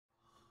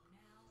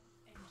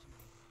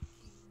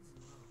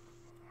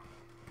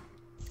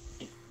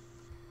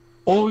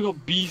Oh, we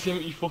got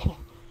B-74. Prepare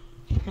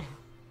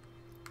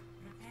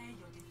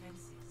your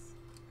defenses.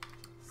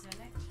 Select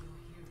your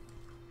hero.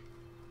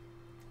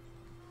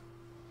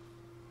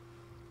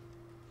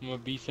 I'm a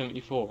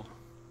B-74.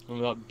 I'm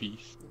that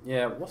beast.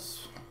 Yeah,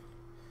 what's...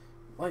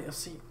 Like, I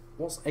see...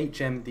 What's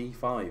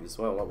HMD5 as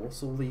well? Like,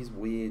 what's all these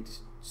weird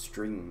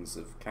strings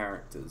of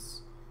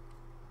characters?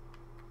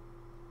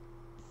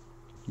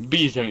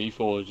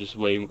 B-74 is just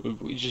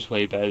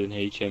way better than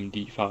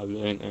HMD5,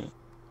 isn't it?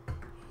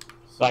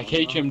 Like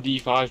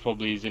HMD5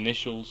 probably his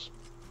initials.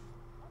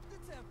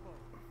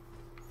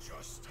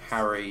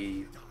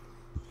 Harry...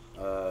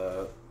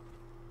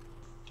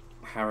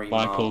 Harry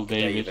Michael Mark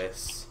David.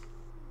 Davis.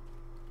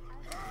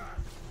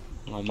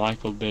 Like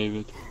Michael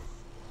David.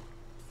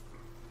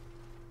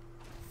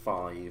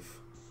 5.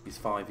 He's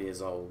 5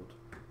 years old.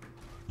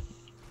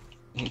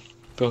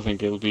 Don't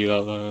think it'll be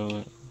that though.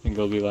 I think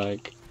it'll be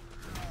like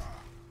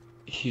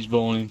he's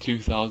born in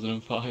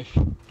 2005.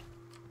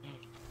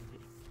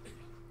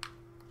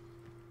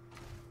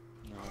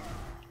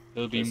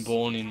 He'll be There's-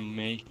 born in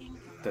May.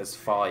 There's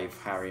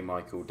 5 Harry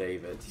Michael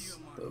Davids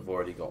that have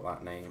already got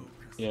that name.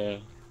 Yeah.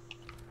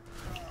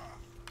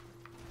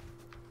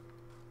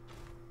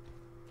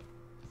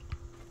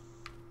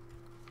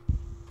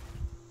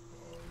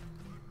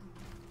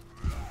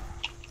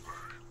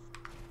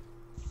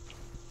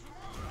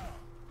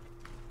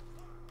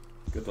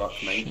 Good luck,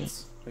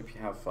 mates. Hope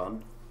you have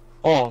fun.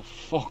 Oh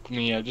fuck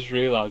me! I just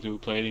realised we were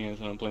playing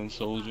against and I'm playing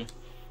soldier.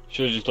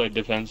 Should have just played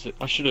defensive.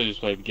 I should have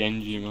just played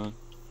Genji, man.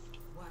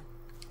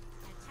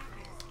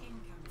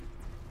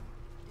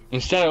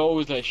 Instead, I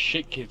always let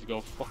shit kids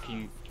go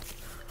fucking.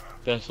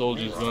 Their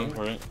soldiers going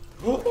for it.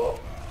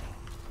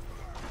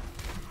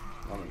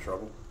 I'm in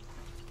trouble.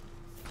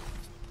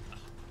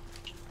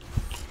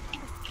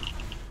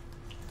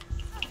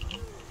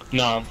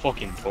 Nah, I'm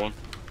fucking done.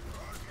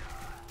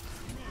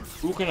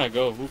 Who can I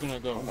go? Who can I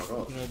go? Oh my god,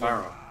 Who can I go?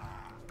 Farah.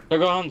 I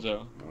got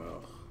Hanzo.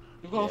 Well,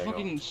 You've got Yeah, a go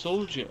fucking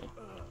soldier.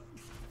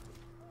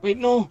 Wait,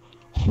 no.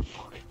 Oh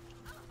fuck.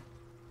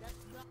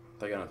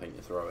 they're gonna think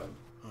you're throwing.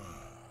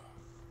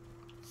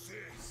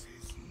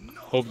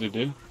 Hope they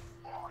do.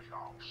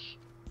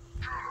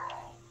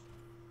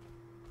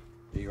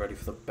 Are you ready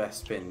for the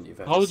best spin you've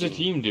ever How's the seen?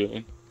 team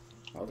doing?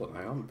 I don't know,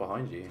 I'm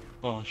behind you.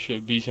 Oh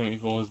shit,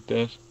 B-74 is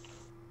dead.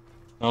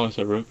 Now it's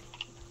a rip.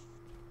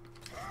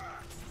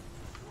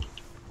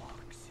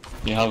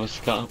 You have a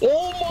scan.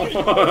 Oh my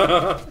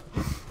god!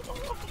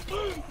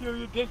 Yo,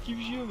 you're dead, keep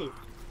shielding.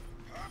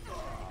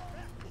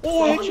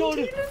 Oh,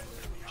 headshot her!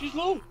 She's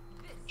low!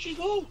 She's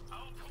low!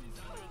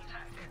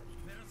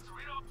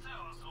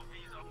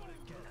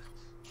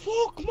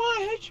 Fuck my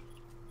head!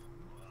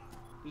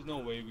 There's no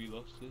way we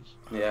lost this.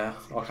 Yeah,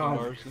 I can't.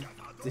 Embarrassing.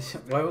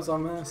 Where was our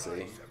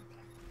Mercy?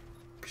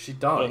 'Cause she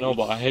died. I don't know,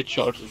 but I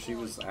headshot. So she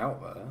was out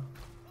there.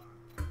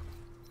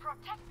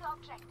 Protect the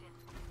objective.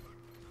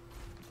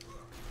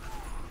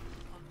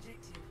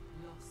 Objective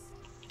lost.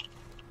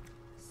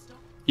 Stop.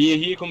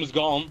 Here comes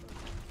Gone.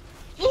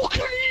 Look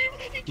at him!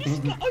 He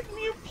just got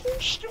me and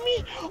pushed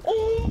me!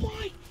 Oh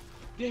my!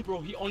 Yeah,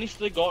 bro, he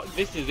honestly got.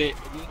 This is it.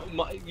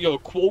 Yo,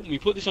 quote me.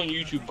 Put this on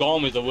YouTube.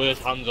 Gone is the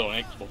worst hands on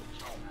Xbox.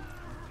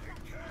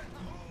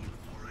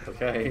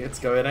 Okay, it's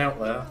going out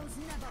there.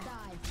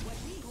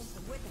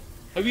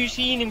 Have you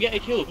seen him get a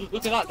kill?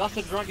 Look at that. That's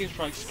a Dragon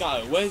Strike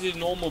scatter. Where's his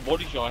normal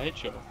body shot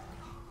headshot?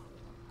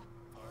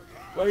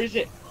 Where is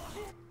it?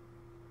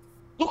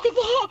 Look at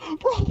that,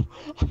 bro!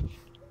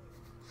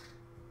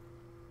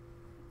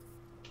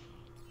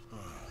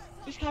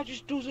 This guy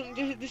just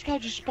doesn't. This guy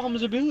just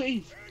spams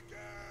abilities.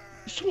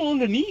 There's someone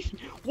underneath me.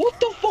 What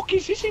the fuck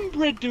is this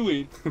inbred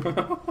doing?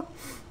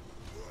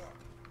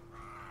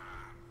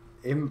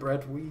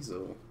 Inbred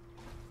weasel.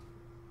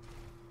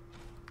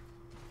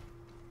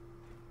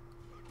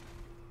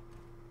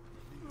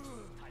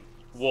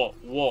 What?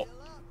 What?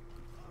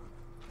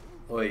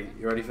 Oi,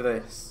 you ready for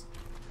this?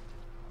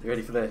 You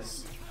ready for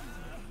this?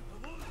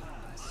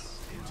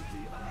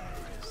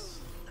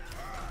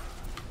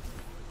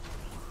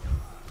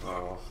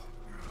 Oh,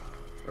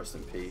 rest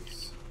in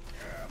peace.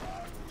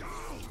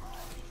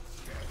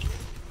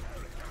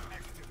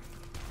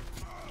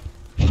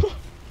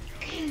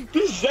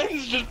 This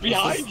Zen's just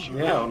behind you.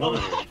 Yeah, I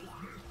know.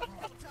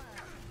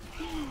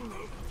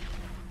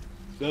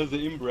 There's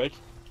the inbred.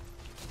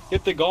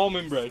 Get the Garm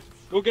inbred.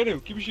 Go get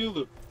him. Keep your shield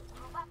up.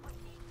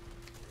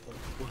 Oh,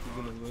 fuck, he's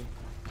gonna win.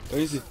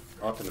 Where is he?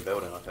 Up in the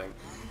building, I think.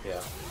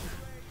 Yeah.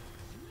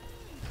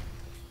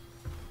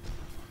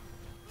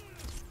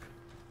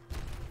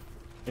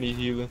 I need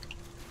healing.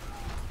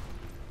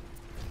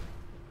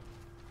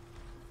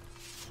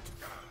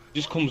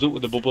 Just comes up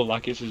with a bubble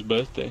like it's his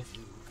birthday.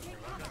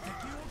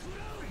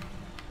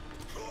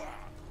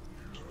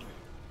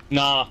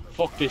 Nah,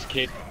 fuck this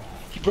kid.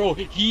 Bro,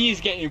 he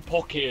is getting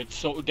pocketed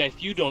so to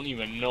death. You don't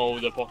even know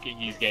the pocket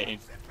he's getting.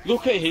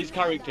 Look at his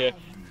character.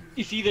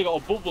 It's either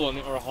got a bubble on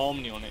it or a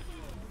harmony on it.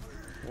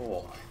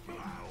 Oh,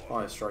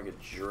 Fire Striker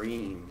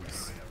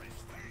dreams.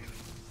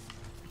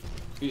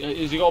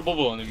 Has he got a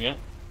bubble on him yet?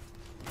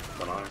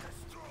 Don't know.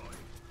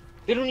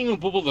 They don't even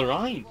bubble the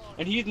Rhine,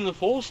 and he's in the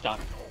 4-stack.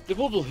 They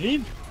bubble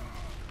him.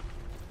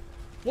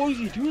 What is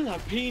he doing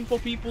that? Paying for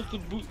people to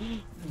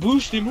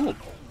boost him up?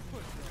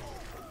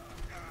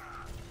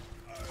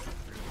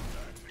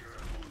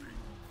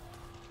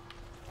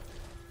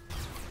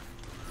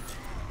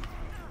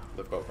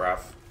 They've got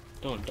Brav.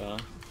 Don't die.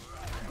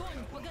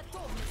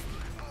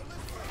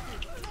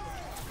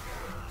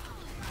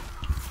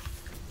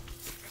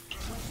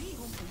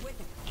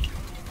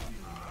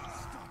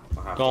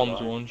 I have to Calm's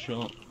die. one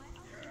shot.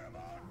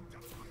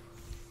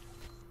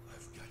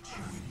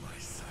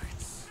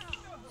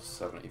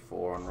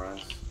 74 on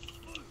res.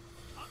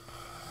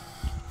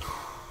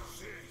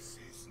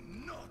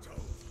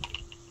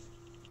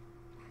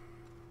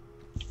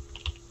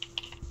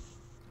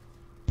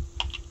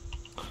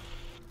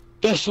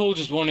 Their soul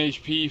just 1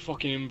 HP,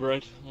 fucking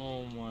inbred.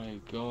 Oh my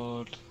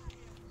god.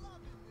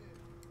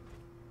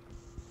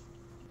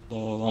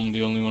 Oh, I'm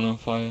the only one on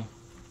fire.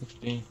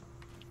 16.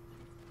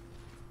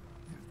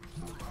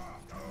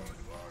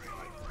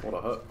 What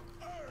a hook.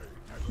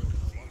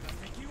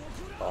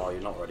 Oh,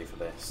 you're not ready for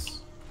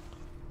this.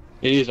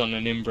 It is on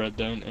an inbred,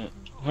 don't it?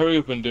 Hurry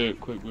up and do it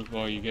quick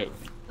before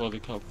the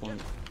cap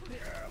point.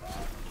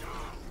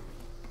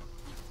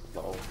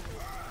 Lol.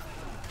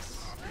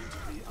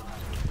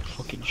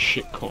 Fucking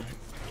shit con.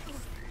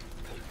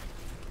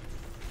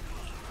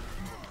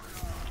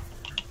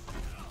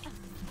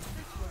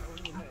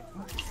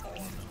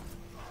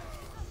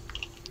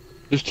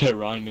 This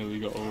Terran nearly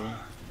got away.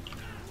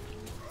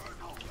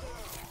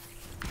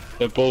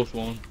 They're both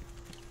one.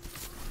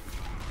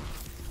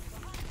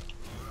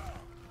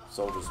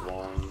 Soldiers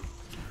one.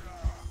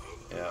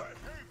 Yeah.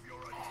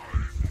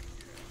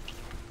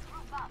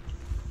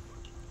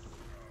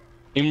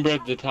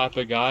 Inbred the type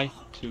of guy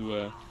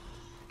to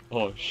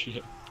oh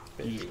shit.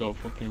 He just got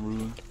fucking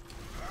ruined.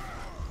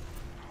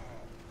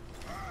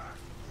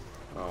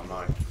 Oh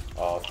no.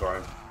 Oh, I've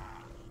thrown.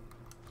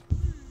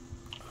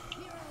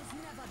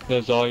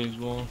 There's Ayu's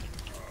one.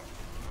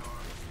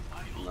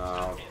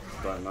 No,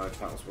 don't know if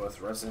that was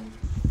worth resin.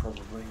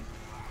 Probably.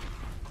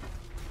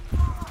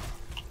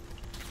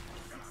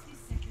 60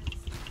 seconds.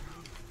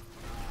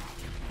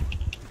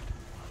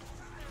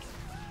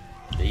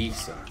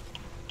 Decent.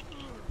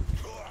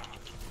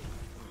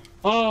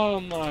 Oh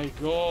my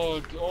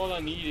god, all I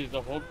need is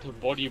the hog to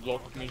body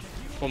block me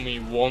for me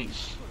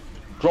once.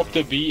 Drop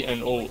the beat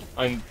and ult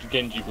and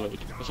Genji Blade.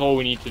 That's all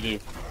we need to do.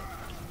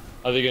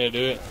 Are they gonna do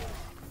it?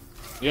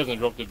 He hasn't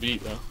dropped the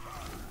beat though.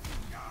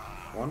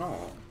 Why not?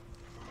 Oh,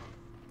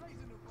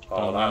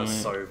 Oh, that's mate.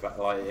 so bad.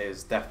 Like, it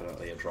is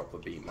definitely a drop the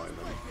beat moment.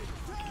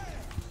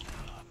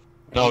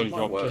 No, It he might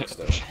dropped work it.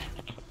 still.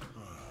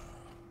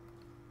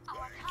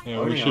 Yeah,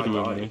 Only we should I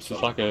win died, this. so-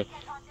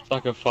 It's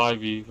like a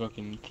 5v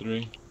fucking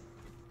 3.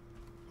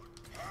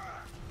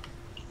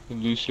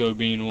 Lucio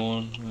being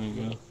one. There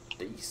you go.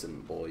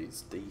 Decent,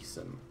 boys.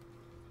 Decent.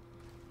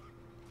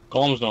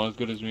 Calm's not as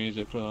good as me, is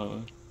it? Put it that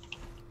way.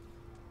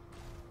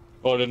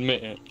 I'll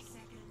admit it. 30 seconds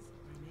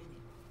remaining.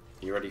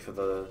 You ready for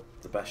the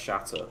best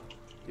shatter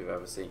you've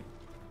ever seen?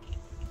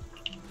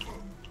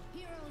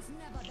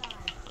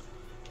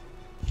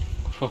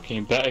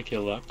 Fucking better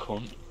kill that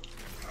cunt.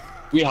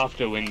 We have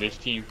to win this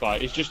team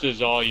fight. It's just a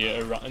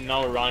Zarya, and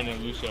now Ryan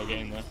and Lucio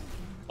getting there.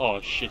 Oh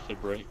shit, a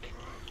break.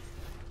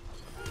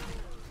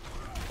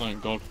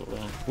 Thank God for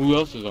that. Who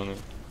else is on it?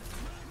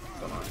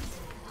 Don't know.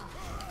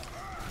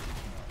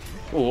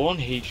 Oh, on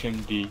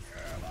HMD.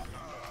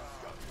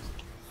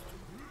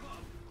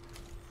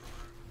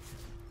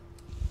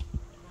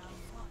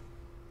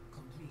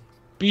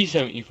 Complete.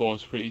 B74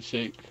 is pretty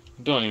sick.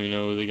 I don't even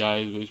know who the guy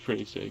is, but it's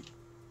pretty sick.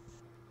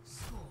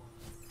 Score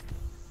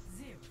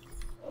 0.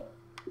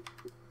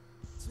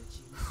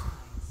 Switching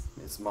sides.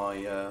 It's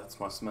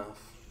my Smurf.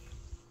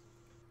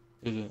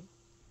 Is it?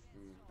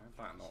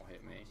 That not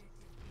hit me.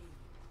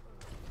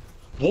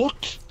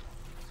 What?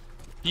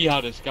 He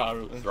had a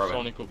scatter and Throw it.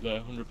 Sonic up there,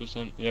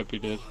 100%. Yep, he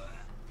did.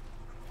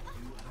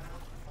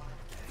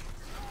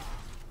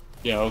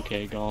 Yeah,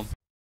 okay, gone.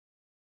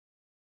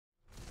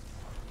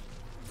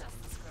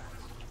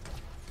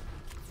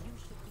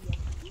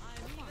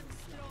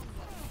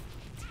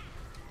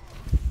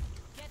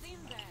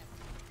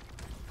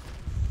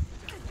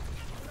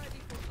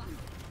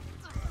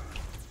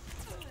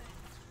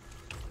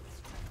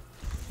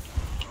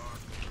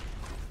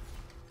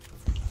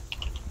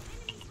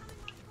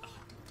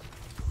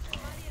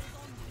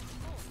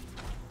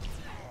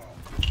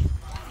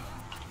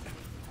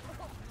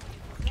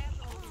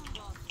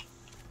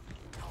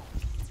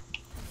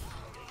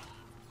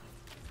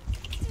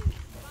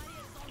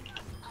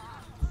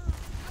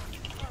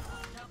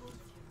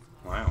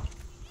 Wow.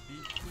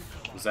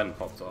 Zen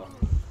popped off.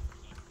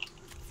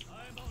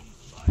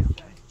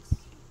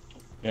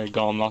 Yeah,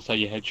 gone, that's how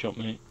you headshot,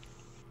 mate.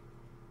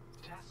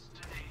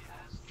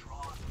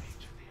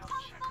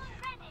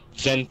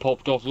 Zen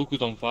popped off, look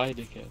who's on fire,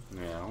 dickhead.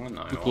 Yeah, I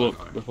know. Look I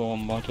up know. before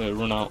I'm about to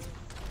run out.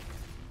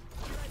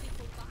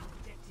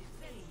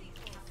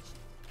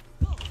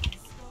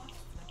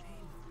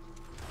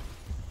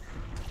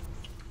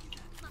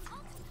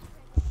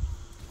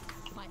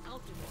 My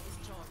ultimate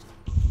is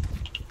charging.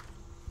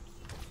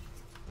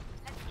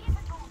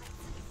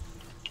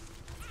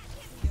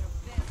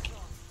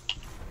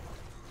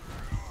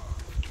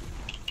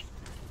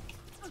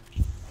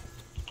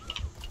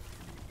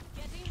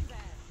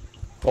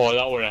 Oh,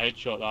 that were a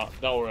headshot.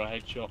 That were a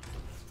headshot.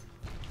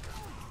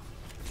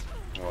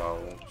 Well,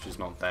 she's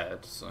not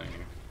dead, so...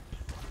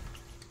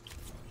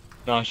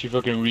 Nah, she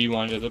fucking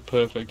rewinded at the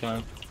perfect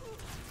time.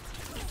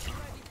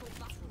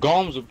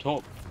 Gorm's up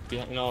top,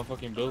 behind our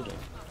fucking building.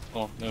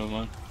 Oh, never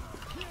mind.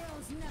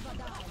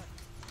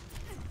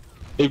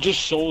 They've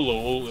just solo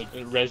ulted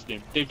and rezzed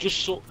him. They've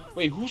just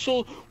wait, who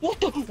solo? What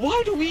the?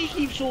 Why do we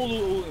keep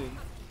solo ulting?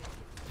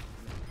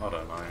 I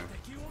don't know.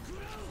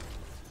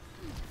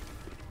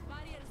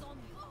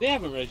 They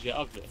haven't rezzed yet,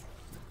 have they?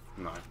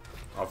 No.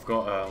 I've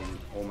got,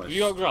 almost...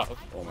 You got grab?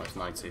 Almost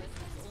 90.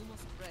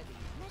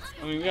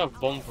 I mean, we have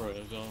bomb for it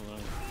as well,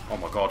 right? Oh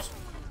my god.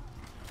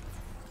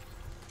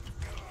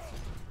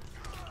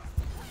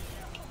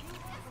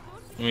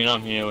 I mean,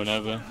 I'm here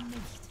whenever.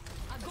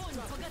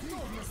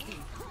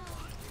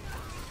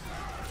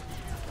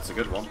 It's a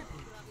good one.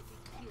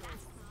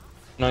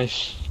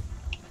 Nice.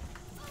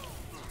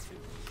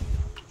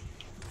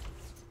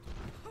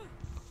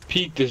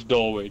 Peek this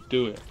doorway,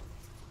 do it.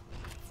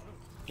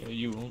 Yeah,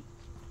 you won't.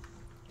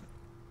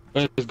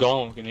 Where's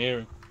Golem? I can hear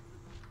him.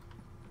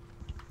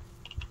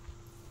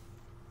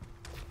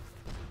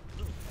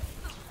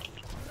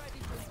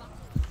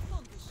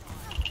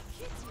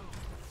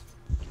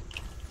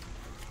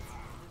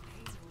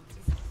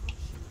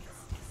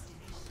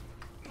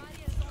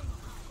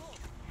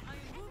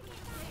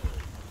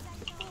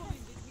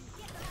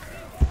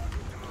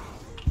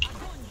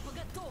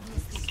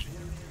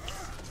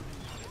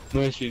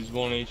 Mercy's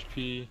 1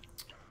 HP.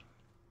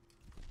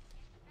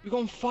 We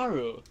got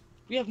Pharaoh.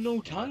 We have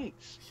no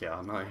tanks. Yeah,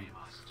 I know.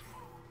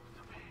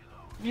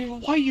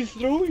 Why are you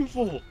throwing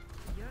for? You're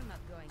not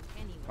going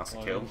anywhere. That's a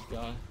Oh, kill. this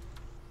guy.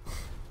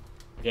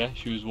 Yeah,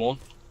 she was 1.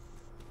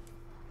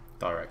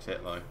 Direct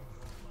hit though.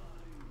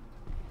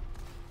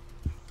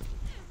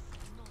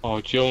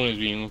 Oh, Jonah's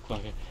being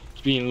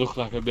look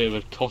like a bit of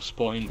a toss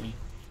spot, isn't he?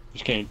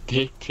 He's getting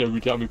dicked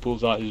every time he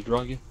pulls out his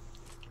dragon.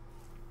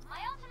 My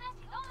ultimate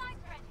is almost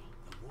ready.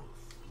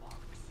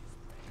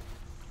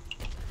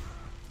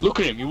 Look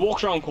at him, he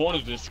walks around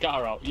corners with a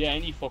scatter out. Yeah,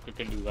 any fucker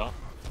can do that.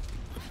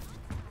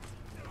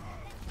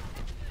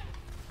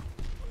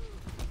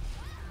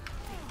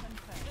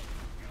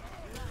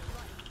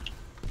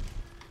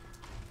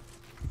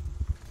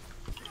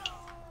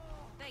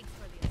 Thanks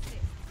for the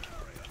assist.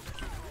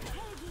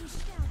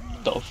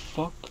 The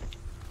fuck?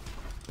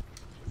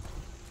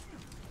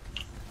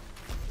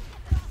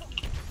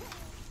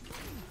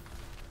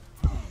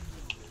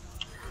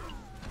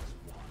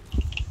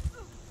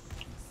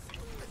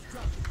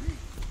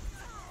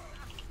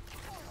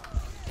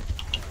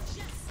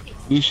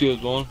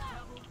 Lucio's 1.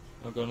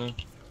 I got him.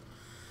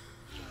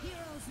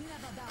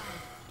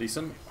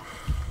 Decent.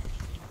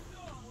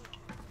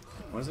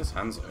 Where's this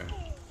Hanzo? What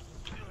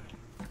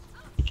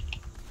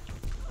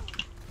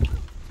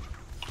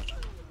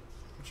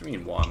do you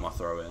mean, why am I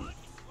throwing?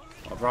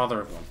 I'd rather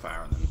have won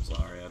Farron than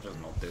Zarya, just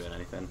not doing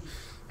anything.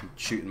 I'm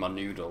shooting my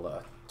noodle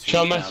at a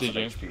Shall I 2000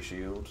 message HP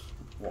shield.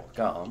 What,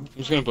 Garm? I'm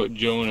just gonna put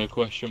Jonah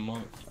question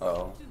mark.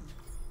 Oh.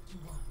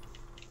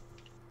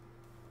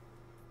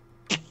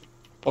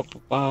 Ba, ba,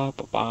 ba,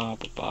 ba, ba,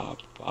 ba, ba,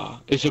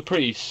 ba. It's a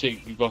pretty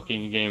sick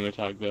fucking game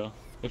attack though,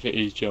 if it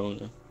is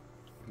Jonah.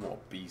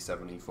 What,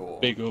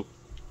 B74? Big up.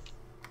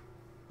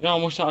 You know how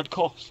much that'd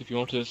cost if you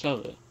wanted to sell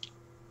it?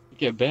 You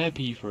get bare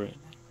P for it.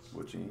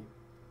 Would you?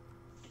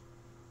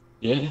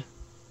 Yeah.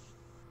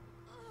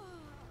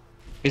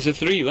 It's a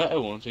 3-letter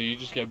one, so you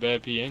just get bare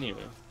P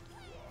anyway.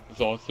 It's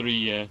all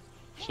 3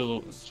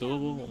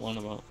 syllable, one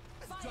about.